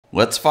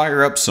Let's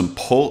fire up some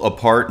pull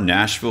apart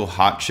Nashville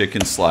Hot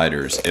Chicken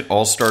Sliders. It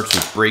all starts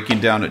with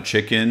breaking down a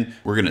chicken.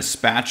 We're gonna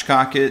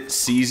spatchcock it,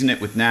 season it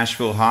with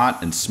Nashville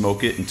Hot, and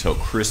smoke it until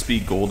crispy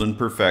golden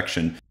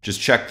perfection. Just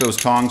check those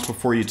tongs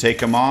before you take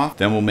them off.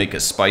 Then we'll make a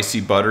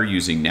spicy butter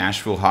using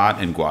Nashville Hot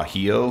and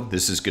guajillo.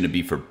 This is gonna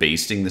be for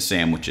basting the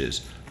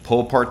sandwiches. Pull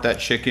apart that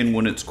chicken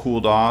when it's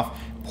cooled off,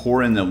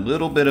 pour in a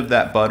little bit of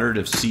that butter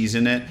to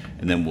season it,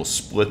 and then we'll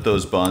split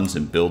those buns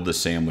and build the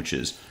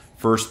sandwiches.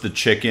 First the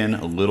chicken,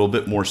 a little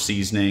bit more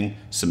seasoning,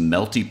 some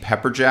melty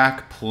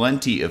pepperjack,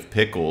 plenty of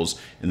pickles,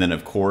 and then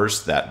of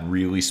course that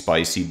really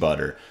spicy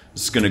butter.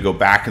 This is gonna go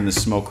back in the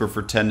smoker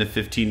for 10 to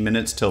 15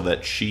 minutes till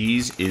that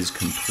cheese is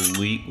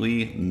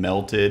completely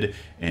melted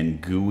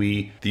and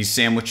gooey. These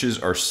sandwiches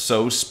are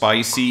so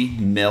spicy,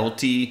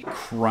 melty,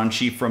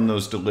 crunchy from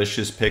those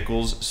delicious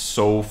pickles.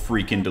 So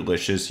freaking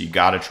delicious. You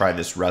gotta try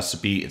this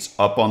recipe. It's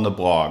up on the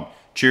blog.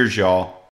 Cheers, y'all.